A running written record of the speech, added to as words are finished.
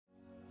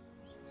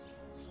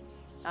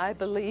I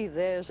believe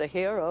there's a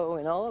hero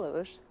in all of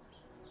us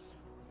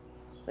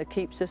that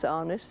keeps us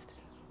honest,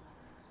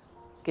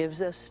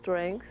 gives us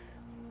strength,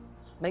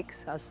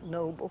 makes us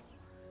noble.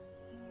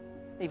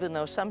 Even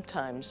though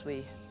sometimes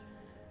we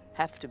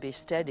have to be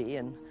steady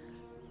and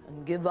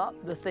give up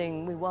the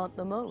thing we want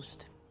the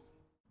most.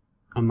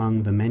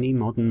 Among the many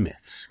modern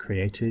myths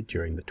created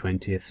during the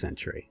 20th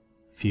century,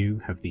 few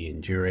have the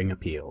enduring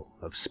appeal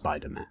of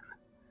Spider-Man.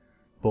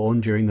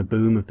 Born during the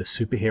boom of the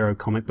superhero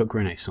comic book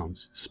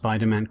renaissance,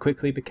 Spider-Man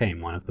quickly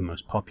became one of the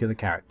most popular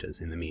characters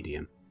in the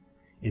medium.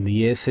 In the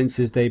years since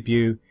his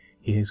debut,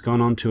 he has gone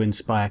on to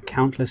inspire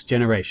countless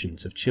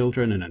generations of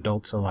children and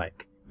adults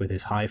alike with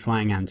his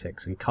high-flying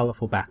antics and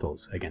colourful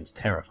battles against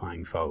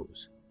terrifying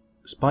foes.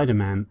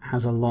 Spider-Man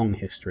has a long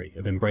history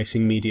of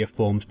embracing media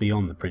forms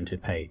beyond the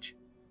printed page.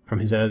 From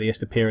his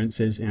earliest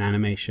appearances in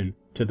animation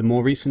to the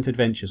more recent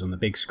adventures on the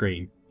big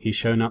screen, he's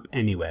shown up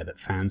anywhere that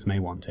fans may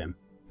want him.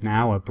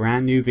 Now a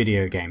brand new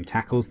video game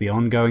tackles the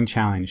ongoing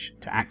challenge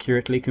to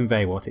accurately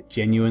convey what it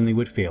genuinely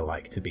would feel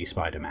like to be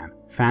Spider-Man.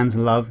 Fans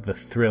love the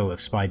thrill of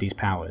Spidey's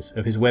powers,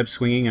 of his web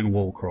swinging and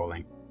wall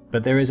crawling,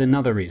 but there is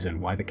another reason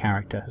why the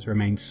character has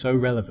remained so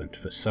relevant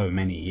for so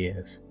many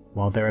years.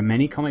 While there are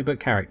many comic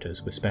book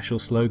characters with special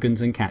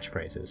slogans and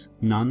catchphrases,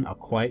 none are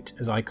quite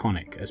as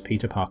iconic as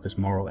Peter Parker's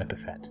moral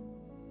epithet.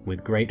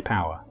 With great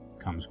power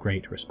comes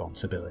great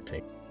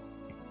responsibility.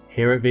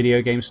 Here at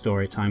Video Game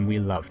Storytime, we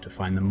love to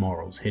find the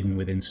morals hidden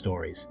within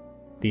stories.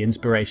 The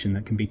inspiration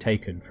that can be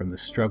taken from the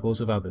struggles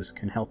of others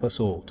can help us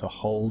all to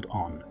hold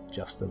on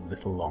just a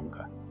little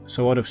longer.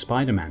 So what of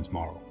Spider-Man's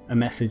moral? A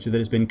message that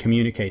has been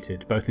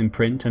communicated both in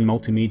print and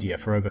multimedia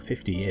for over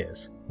 50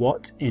 years.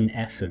 What, in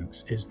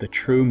essence, is the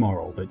true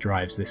moral that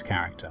drives this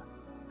character?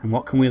 And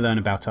what can we learn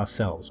about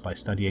ourselves by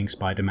studying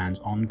Spider-Man's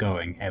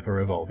ongoing,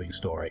 ever-evolving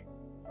story?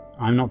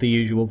 I'm not the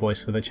usual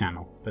voice for the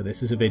channel, but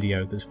this is a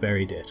video that's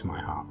very dear to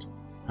my heart,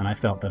 and I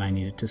felt that I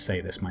needed to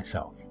say this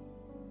myself.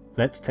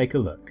 Let's take a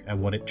look at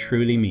what it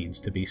truly means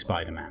to be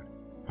Spider-Man,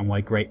 and why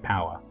great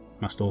power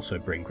must also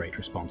bring great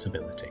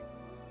responsibility.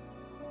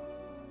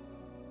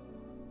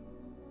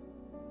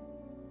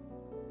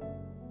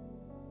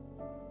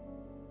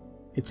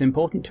 It's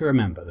important to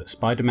remember that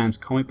Spider-Man's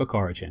comic book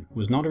origin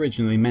was not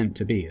originally meant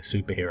to be a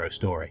superhero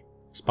story.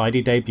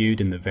 Spidey debuted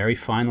in the very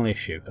final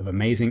issue of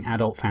Amazing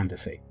Adult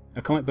Fantasy,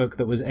 a comic book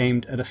that was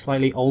aimed at a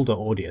slightly older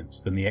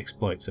audience than the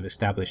exploits of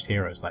established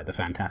heroes like the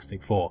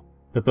Fantastic Four.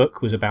 The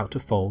book was about to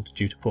fold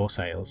due to poor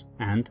sales,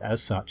 and,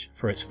 as such,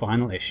 for its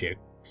final issue,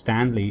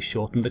 Stan Lee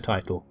shortened the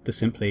title to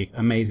simply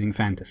Amazing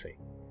Fantasy,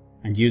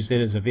 and used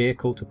it as a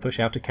vehicle to push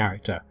out a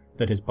character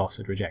that his boss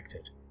had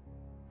rejected.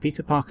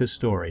 Peter Parker's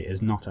story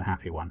is not a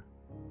happy one.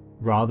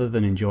 Rather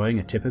than enjoying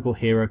a typical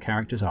hero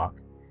character's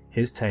arc,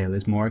 his tale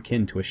is more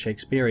akin to a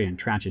Shakespearean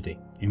tragedy,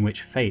 in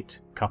which fate,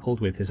 coupled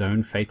with his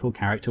own fatal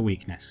character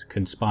weakness,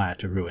 conspire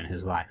to ruin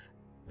his life.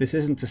 This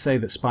isn't to say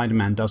that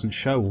Spider-Man doesn't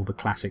show all the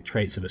classic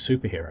traits of a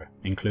superhero,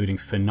 including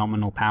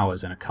phenomenal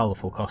powers and a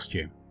colourful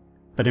costume.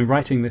 But in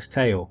writing this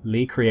tale,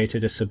 Lee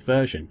created a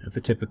subversion of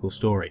the typical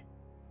story.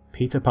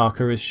 Peter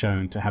Parker is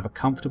shown to have a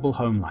comfortable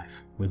home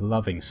life, with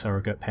loving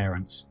surrogate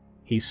parents.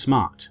 He's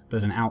smart,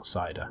 but an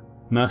outsider,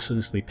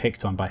 mercilessly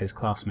picked on by his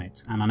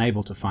classmates and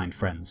unable to find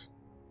friends.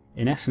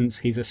 In essence,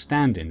 he's a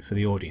stand-in for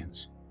the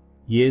audience.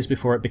 Years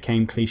before it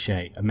became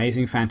cliché,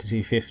 Amazing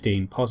Fantasy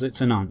 15 posits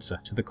an answer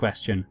to the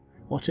question,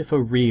 what if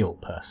a real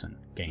person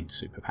gained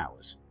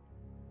superpowers?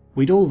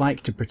 We'd all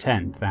like to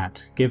pretend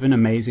that, given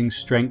amazing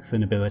strength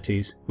and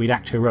abilities, we'd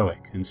act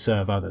heroic and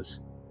serve others.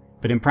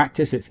 But in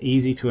practice, it's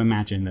easy to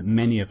imagine that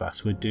many of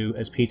us would do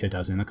as Peter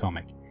does in the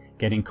comic,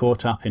 getting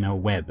caught up in a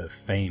web of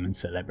fame and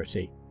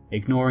celebrity,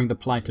 ignoring the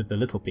plight of the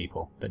little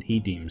people that he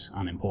deems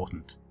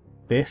unimportant.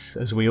 This,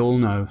 as we all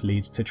know,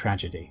 leads to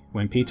tragedy,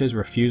 when Peter's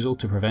refusal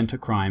to prevent a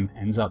crime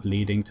ends up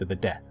leading to the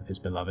death of his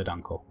beloved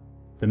uncle.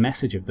 The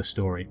message of the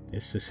story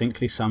is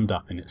succinctly summed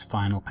up in its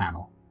final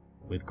panel.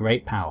 With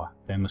great power,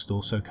 there must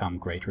also come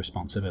great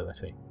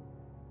responsibility.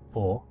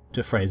 Or,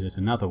 to phrase it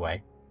another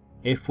way,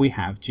 if we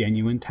have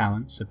genuine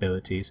talents,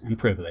 abilities, and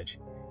privilege,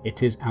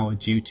 it is our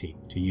duty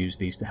to use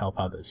these to help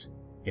others.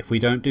 If we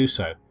don't do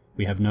so,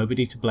 we have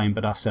nobody to blame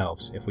but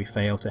ourselves if we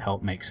fail to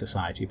help make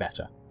society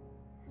better.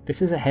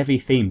 This is a heavy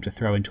theme to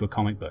throw into a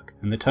comic book,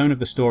 and the tone of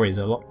the story is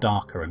a lot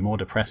darker and more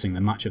depressing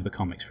than much of the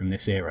comics from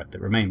this era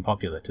that remain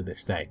popular to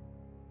this day.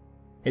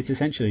 It's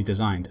essentially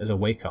designed as a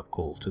wake-up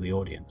call to the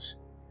audience.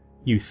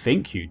 You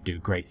think you'd do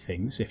great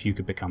things if you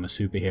could become a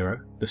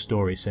superhero, the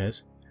story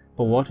says,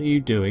 but what are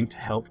you doing to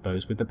help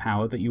those with the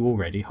power that you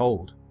already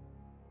hold?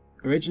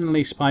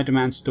 Originally,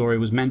 Spider-Man's story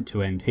was meant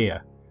to end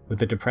here, with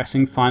the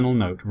depressing final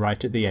note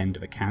right at the end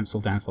of a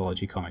cancelled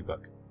anthology comic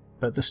book.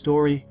 But the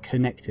story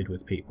connected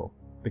with people.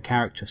 The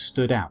character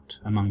stood out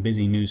among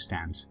busy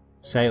newsstands.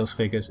 Sales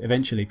figures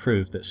eventually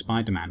proved that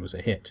Spider-Man was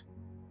a hit.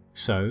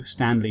 So,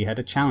 Stan Lee had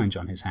a challenge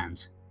on his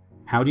hands.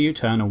 How do you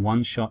turn a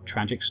one-shot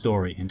tragic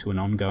story into an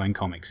ongoing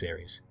comic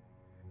series?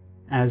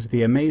 As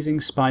the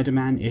Amazing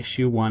Spider-Man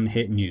Issue 1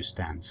 hit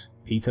newsstands,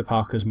 Peter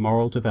Parker's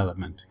moral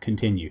development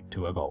continued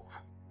to evolve.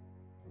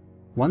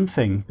 One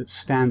thing that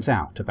stands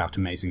out about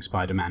Amazing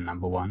Spider-Man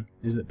 #1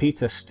 is that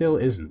Peter still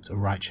isn't a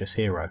righteous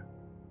hero.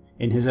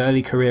 In his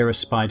early career as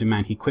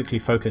Spider-Man, he quickly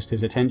focused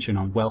his attention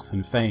on wealth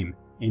and fame.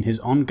 In his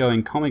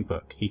ongoing comic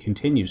book, he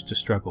continues to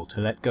struggle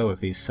to let go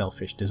of these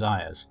selfish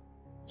desires.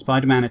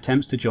 Spider-Man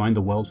attempts to join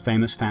the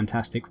world-famous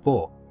Fantastic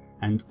Four,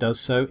 and does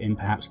so in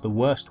perhaps the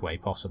worst way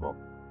possible.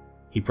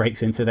 He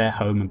breaks into their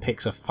home and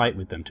picks a fight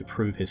with them to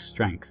prove his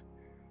strength.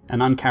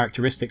 An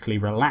uncharacteristically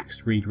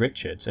relaxed Reed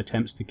Richards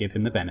attempts to give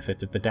him the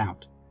benefit of the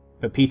doubt,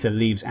 but Peter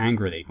leaves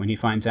angrily when he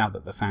finds out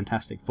that the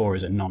Fantastic Four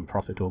is a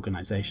non-profit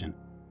organisation.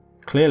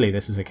 Clearly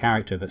this is a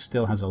character that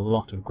still has a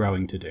lot of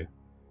growing to do.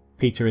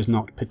 Peter is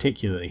not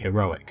particularly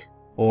heroic,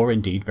 or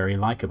indeed very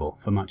likeable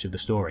for much of the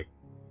story.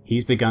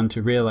 He's begun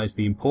to realise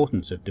the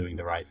importance of doing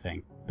the right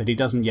thing, but he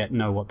doesn't yet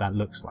know what that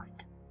looks like.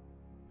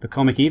 The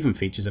comic even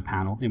features a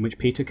panel in which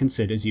Peter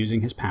considers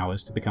using his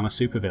powers to become a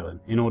supervillain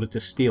in order to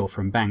steal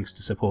from banks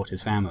to support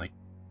his family.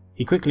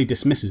 He quickly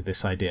dismisses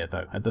this idea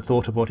though, at the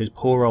thought of what his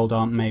poor old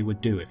Aunt May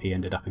would do if he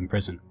ended up in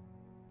prison.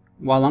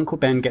 While Uncle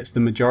Ben gets the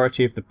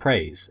majority of the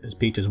praise as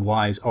Peter's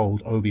wise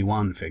old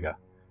Obi-Wan figure,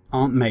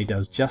 Aunt May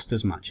does just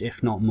as much,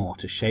 if not more,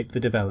 to shape the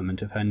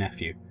development of her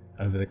nephew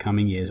over the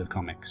coming years of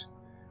comics.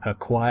 Her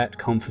quiet,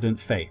 confident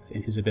faith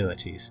in his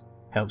abilities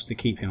helps to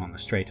keep him on the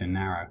straight and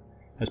narrow,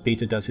 as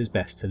Peter does his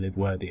best to live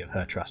worthy of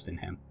her trust in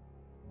him.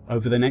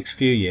 Over the next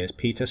few years,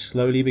 Peter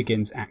slowly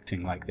begins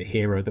acting like the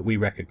hero that we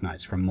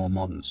recognise from more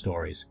modern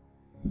stories.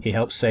 He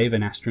helps save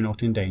an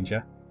astronaut in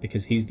danger,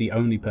 because he's the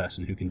only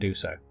person who can do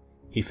so.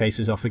 He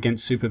faces off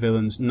against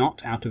supervillains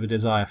not out of a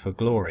desire for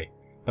glory,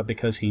 but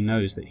because he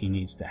knows that he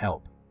needs to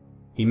help.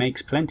 He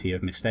makes plenty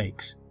of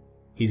mistakes.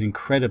 He's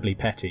incredibly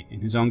petty in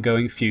his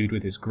ongoing feud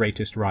with his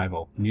greatest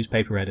rival,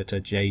 newspaper editor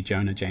J.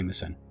 Jonah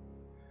Jameson.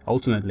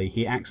 Ultimately,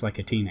 he acts like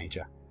a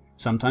teenager,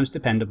 sometimes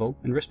dependable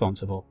and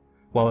responsible,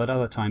 while at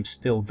other times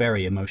still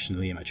very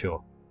emotionally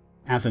immature.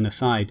 As an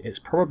aside, it's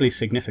probably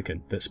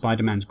significant that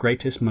Spider-Man's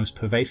greatest, most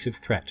pervasive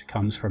threat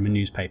comes from a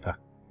newspaper.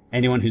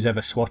 Anyone who's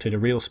ever swatted a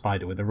real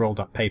spider with a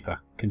rolled-up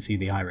paper can see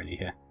the irony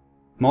here.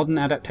 Modern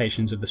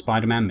adaptations of the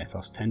Spider-Man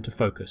mythos tend to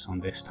focus on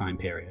this time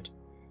period.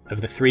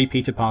 Of the 3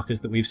 Peter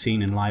Parkers that we've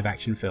seen in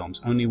live-action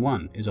films, only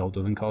one is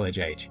older than college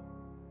age.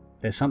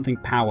 There's something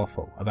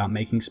powerful about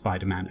making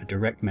Spider-Man a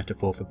direct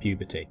metaphor for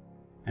puberty,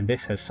 and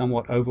this has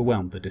somewhat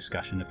overwhelmed the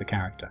discussion of the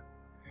character.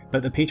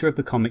 But the Peter of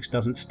the comics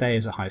doesn't stay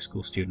as a high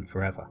school student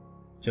forever.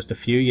 Just a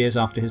few years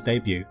after his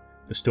debut,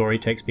 the story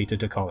takes Peter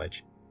to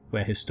college,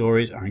 where his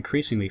stories are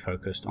increasingly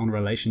focused on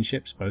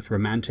relationships both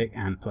romantic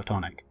and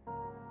platonic.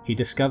 He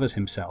discovers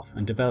himself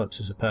and develops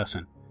as a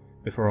person,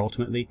 before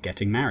ultimately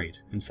getting married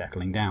and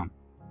settling down.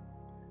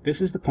 This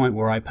is the point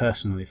where I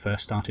personally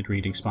first started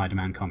reading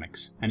Spider-Man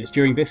comics, and it's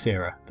during this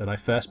era that I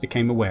first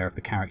became aware of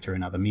the character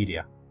in other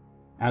media.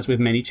 As with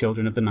many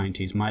children of the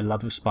 90s, my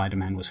love of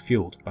Spider-Man was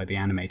fueled by the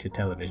animated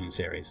television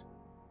series.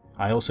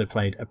 I also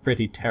played a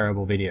pretty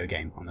terrible video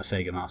game on the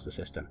Sega Master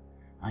System.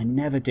 I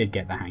never did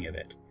get the hang of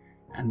it,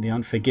 and the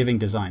unforgiving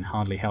design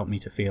hardly helped me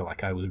to feel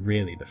like I was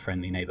really the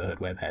friendly neighbourhood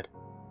webhead.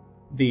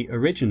 The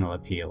original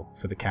appeal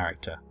for the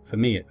character, for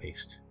me at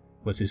least,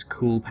 was his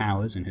cool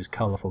powers and his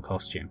colourful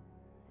costume.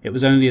 It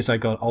was only as I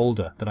got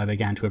older that I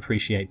began to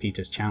appreciate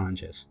Peter's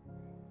challenges.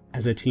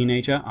 As a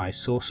teenager, I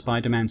saw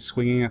Spider-Man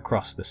swinging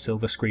across the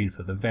silver screen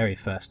for the very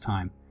first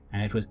time,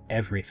 and it was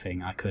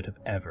everything I could have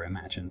ever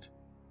imagined.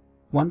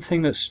 One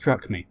thing that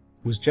struck me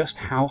was just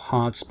how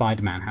hard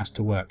Spider-Man has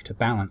to work to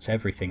balance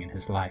everything in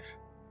his life.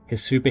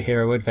 His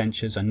superhero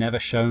adventures are never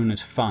shown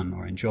as fun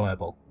or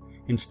enjoyable.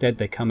 Instead,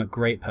 they come at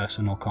great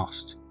personal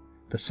cost.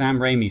 The Sam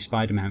Raimi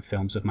Spider-Man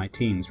films of my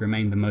teens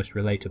remain the most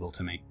relatable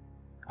to me.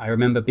 I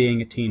remember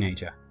being a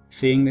teenager,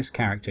 seeing this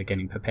character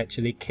getting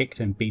perpetually kicked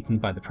and beaten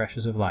by the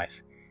pressures of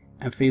life,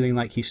 and feeling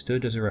like he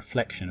stood as a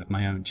reflection of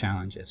my own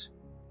challenges.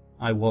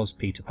 I was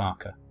Peter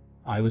Parker.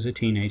 I was a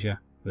teenager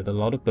with a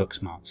lot of book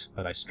smarts,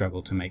 but I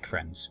struggled to make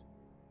friends.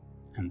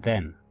 And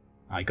then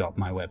I got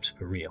my webs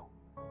for real.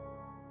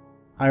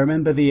 I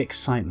remember the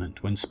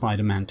excitement when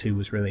Spider-Man 2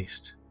 was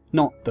released.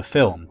 Not the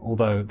film,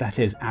 although that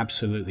is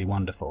absolutely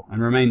wonderful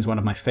and remains one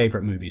of my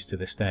favourite movies to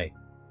this day.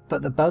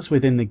 But the buzz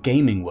within the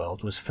gaming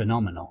world was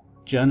phenomenal.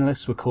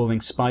 Journalists were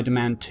calling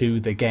Spider-Man 2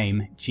 the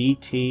game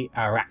GT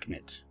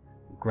Arachnid,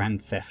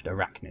 Grand Theft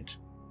Arachnid,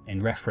 in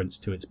reference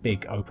to its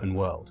big open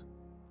world.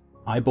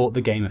 I bought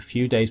the game a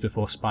few days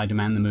before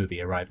Spider-Man the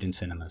movie arrived in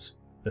cinemas.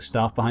 The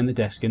staff behind the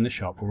desk in the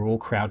shop were all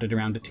crowded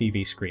around a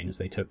TV screen as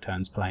they took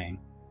turns playing.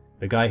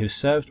 The guy who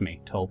served me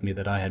told me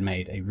that I had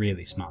made a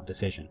really smart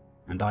decision,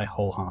 and I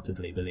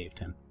wholeheartedly believed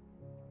him.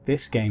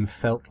 This game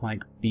felt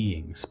like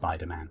being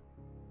Spider-Man.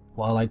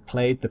 While I'd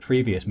played the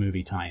previous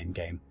movie tie-in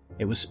game,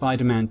 it was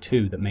Spider-Man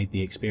 2 that made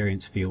the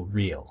experience feel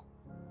real.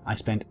 I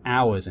spent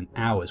hours and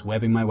hours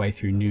webbing my way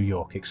through New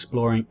York,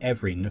 exploring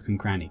every nook and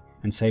cranny,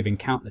 and saving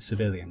countless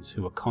civilians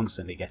who were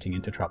constantly getting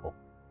into trouble.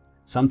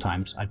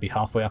 Sometimes I'd be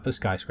halfway up a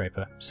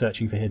skyscraper,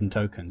 searching for hidden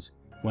tokens,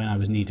 when I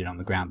was needed on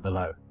the ground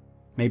below.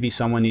 Maybe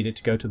someone needed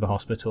to go to the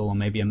hospital, or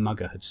maybe a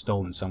mugger had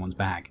stolen someone's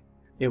bag.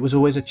 It was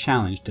always a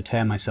challenge to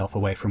tear myself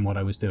away from what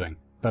I was doing,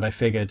 but I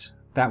figured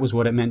That was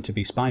what it meant to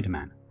be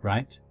Spider-Man,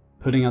 right?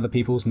 Putting other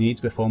people's needs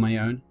before my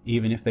own,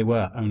 even if they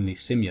were only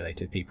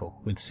simulated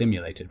people with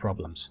simulated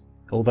problems.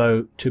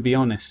 Although, to be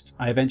honest,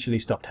 I eventually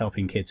stopped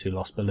helping kids who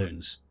lost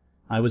balloons.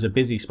 I was a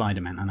busy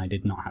Spider-Man and I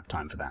did not have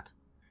time for that.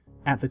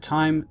 At the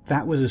time,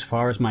 that was as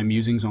far as my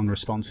musings on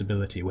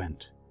responsibility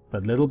went.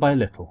 But little by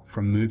little,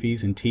 from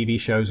movies and TV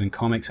shows and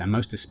comics, and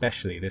most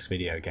especially this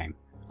video game,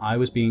 I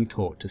was being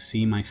taught to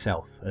see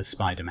myself as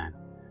Spider-Man,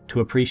 to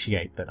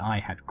appreciate that I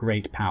had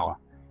great power,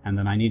 and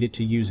that I needed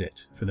to use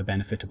it for the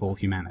benefit of all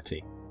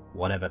humanity,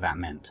 whatever that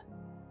meant.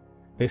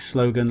 This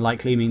slogan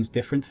likely means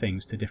different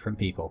things to different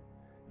people,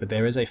 but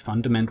there is a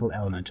fundamental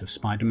element of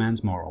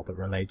Spider-Man's moral that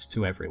relates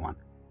to everyone.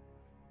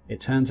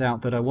 It turns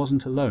out that I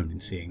wasn't alone in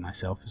seeing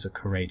myself as a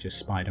courageous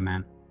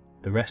Spider-Man.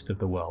 The rest of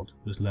the world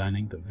was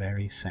learning the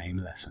very same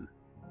lesson.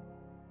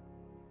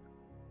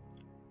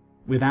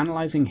 With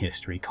analysing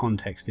history,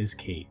 context is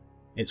key.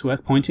 It's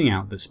worth pointing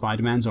out that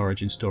Spider-Man's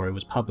origin story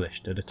was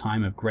published at a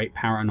time of great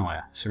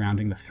paranoia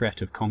surrounding the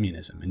threat of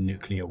communism and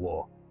nuclear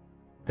war.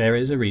 There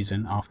is a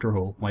reason, after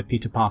all, why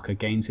Peter Parker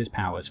gains his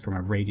powers from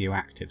a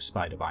radioactive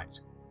spider bite.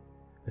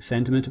 The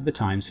sentiment of the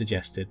time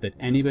suggested that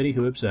anybody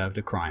who observed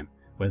a crime,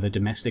 whether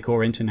domestic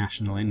or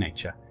international in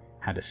nature,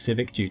 had a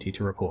civic duty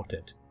to report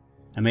it.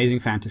 Amazing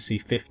Fantasy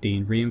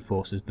 15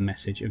 reinforces the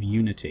message of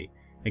unity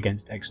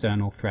against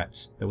external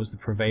threats that was the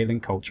prevailing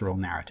cultural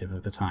narrative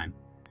of the time.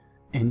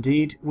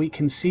 Indeed, we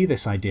can see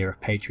this idea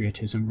of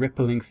patriotism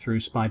rippling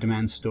through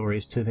Spider-Man's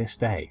stories to this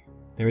day.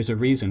 There is a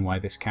reason why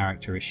this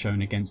character is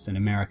shown against an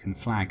American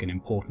flag and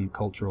important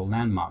cultural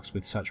landmarks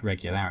with such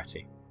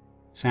regularity.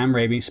 Sam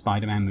Raimi's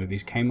Spider-Man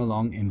movies came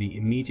along in the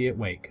immediate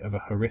wake of a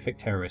horrific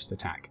terrorist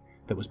attack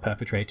that was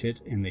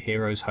perpetrated in the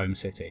hero's home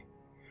city.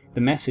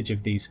 The message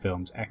of these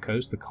films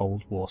echoes the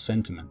Cold War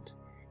sentiment.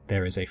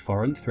 There is a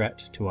foreign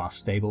threat to our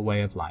stable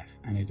way of life,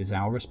 and it is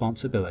our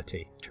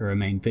responsibility to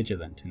remain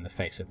vigilant in the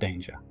face of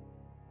danger.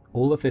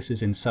 All of this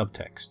is in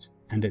subtext,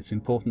 and it's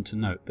important to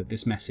note that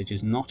this message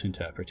is not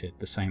interpreted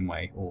the same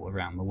way all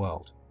around the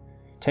world.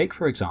 Take,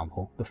 for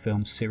example, the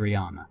film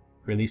Syriana,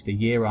 released a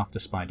year after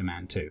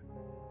Spider-Man 2.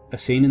 A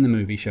scene in the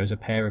movie shows a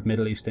pair of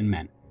Middle Eastern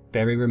men,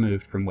 very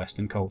removed from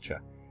Western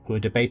culture, who are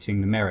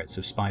debating the merits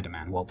of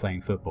Spider-Man while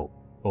playing football,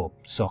 or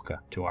soccer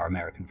to our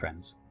American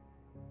friends.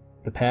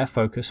 The pair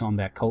focus on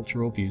their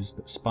cultural views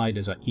that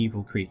spiders are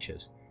evil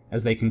creatures,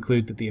 as they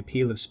conclude that the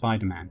appeal of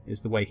Spider-Man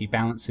is the way he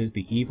balances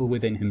the evil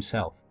within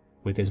himself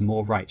with his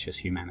more righteous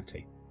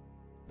humanity.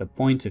 The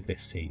point of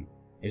this scene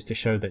is to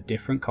show that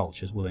different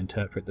cultures will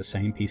interpret the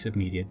same piece of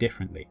media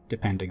differently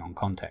depending on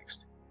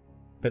context.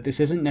 But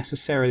this isn't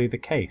necessarily the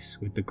case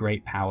with the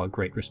great power,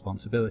 great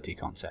responsibility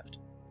concept.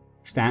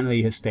 Stan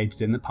Lee has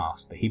stated in the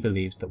past that he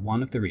believes that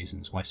one of the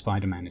reasons why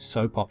Spider-Man is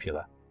so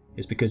popular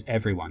is because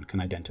everyone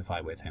can identify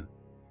with him.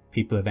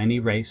 People of any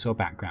race or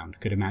background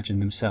could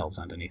imagine themselves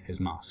underneath his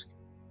mask.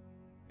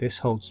 This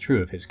holds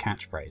true of his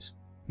catchphrase: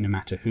 no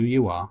matter who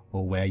you are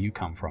or where you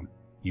come from,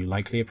 you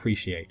likely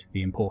appreciate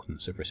the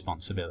importance of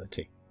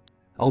responsibility.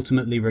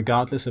 Ultimately,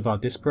 regardless of our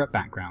disparate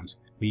backgrounds,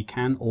 we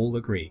can all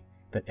agree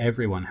that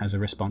everyone has a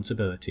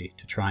responsibility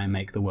to try and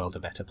make the world a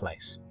better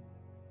place.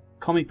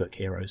 Comic book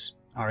heroes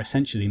are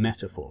essentially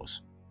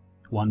metaphors.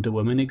 Wonder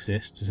Woman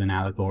exists as an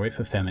allegory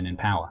for feminine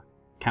power.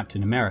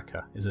 Captain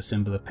America is a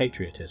symbol of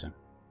patriotism.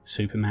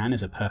 Superman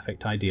is a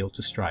perfect ideal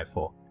to strive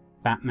for.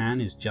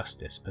 Batman is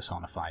justice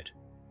personified.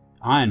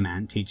 Iron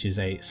Man teaches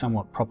a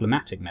somewhat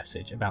problematic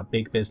message about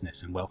big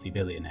business and wealthy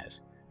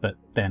billionaires, but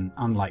then,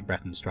 unlike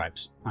Brett and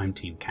Stripes, I'm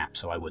Team Cap,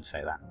 so I would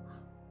say that.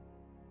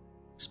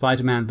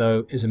 Spider-Man,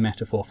 though, is a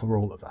metaphor for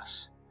all of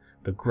us.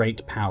 The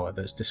great power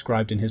that's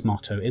described in his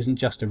motto isn't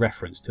just a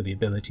reference to the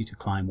ability to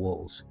climb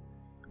walls.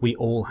 We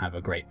all have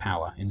a great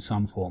power in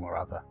some form or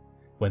other,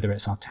 whether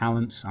it's our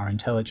talents, our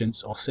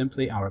intelligence, or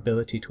simply our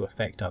ability to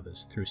affect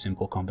others through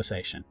simple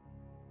conversation.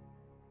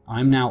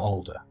 I'm now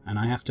older, and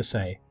I have to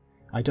say,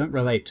 I don't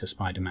relate to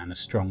Spider-Man as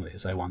strongly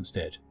as I once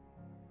did.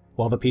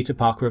 While the Peter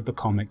Parker of the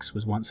comics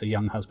was once a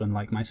young husband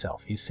like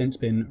myself, he's since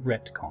been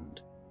retconned,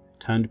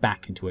 turned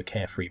back into a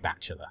carefree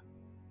bachelor.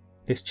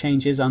 This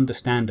change is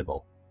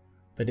understandable,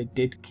 but it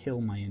did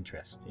kill my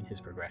interest in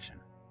his progression.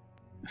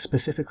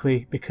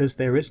 Specifically because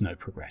there is no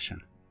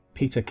progression.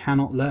 Peter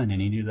cannot learn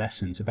any new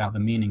lessons about the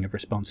meaning of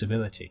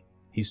responsibility.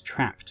 He's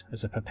trapped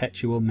as a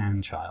perpetual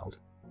man-child.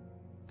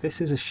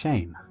 This is a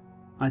shame.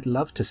 I'd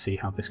love to see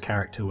how this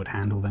character would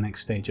handle the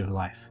next stage of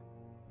life.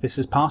 This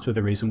is part of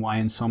the reason why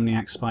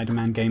Insomniac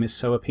Spider-Man game is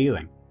so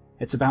appealing.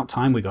 It's about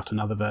time we got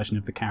another version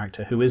of the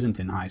character who isn't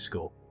in high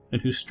school,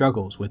 and who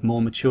struggles with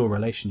more mature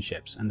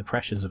relationships and the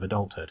pressures of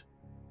adulthood.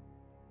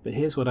 But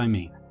here's what I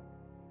mean.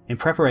 In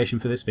preparation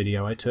for this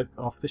video, I took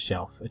off the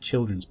shelf a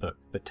children's book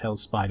that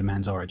tells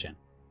Spider-Man's origin.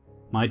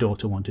 My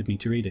daughter wanted me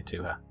to read it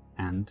to her,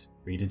 and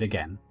read it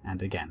again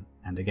and again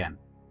and again.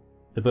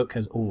 The book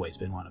has always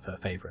been one of her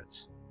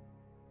favourites.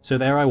 So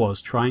there I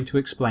was, trying to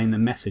explain the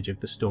message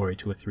of the story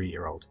to a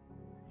 3-year-old.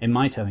 In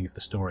my telling of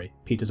the story,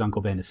 Peter's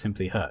Uncle Ben is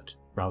simply hurt,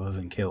 rather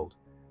than killed.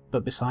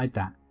 But beside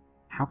that,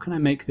 how can I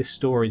make this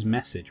story's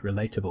message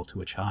relatable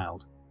to a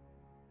child?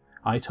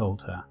 I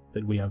told her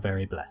that we are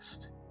very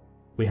blessed.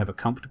 We have a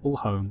comfortable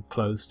home,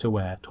 clothes to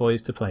wear,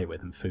 toys to play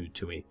with, and food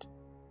to eat.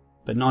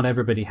 But not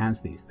everybody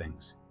has these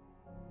things.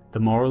 The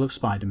moral of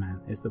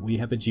Spider-Man is that we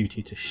have a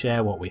duty to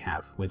share what we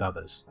have with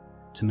others,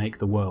 to make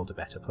the world a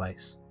better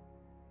place.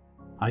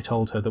 I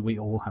told her that we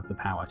all have the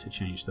power to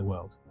change the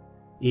world,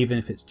 even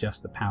if it's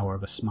just the power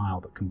of a smile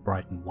that can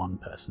brighten one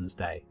person's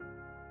day.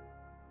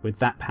 With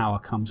that power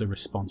comes a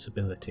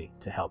responsibility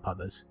to help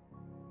others.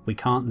 We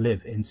can't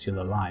live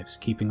insular lives,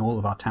 keeping all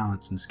of our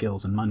talents and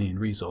skills and money and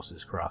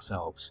resources for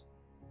ourselves.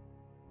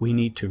 We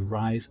need to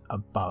rise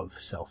above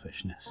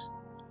selfishness,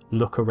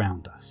 look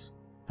around us,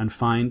 and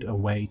find a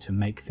way to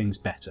make things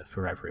better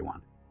for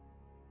everyone.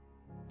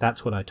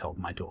 That's what I told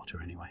my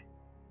daughter anyway.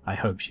 I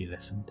hope she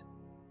listened.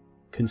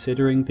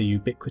 Considering the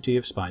ubiquity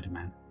of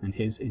Spider-Man and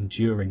his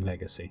enduring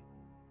legacy,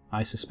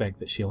 I suspect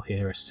that she'll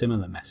hear a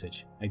similar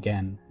message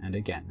again and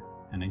again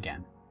and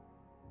again.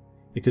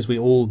 Because we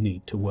all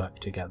need to work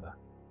together,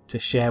 to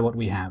share what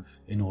we have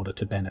in order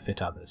to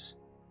benefit others.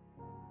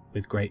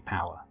 With great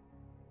power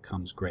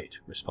comes great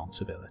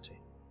responsibility.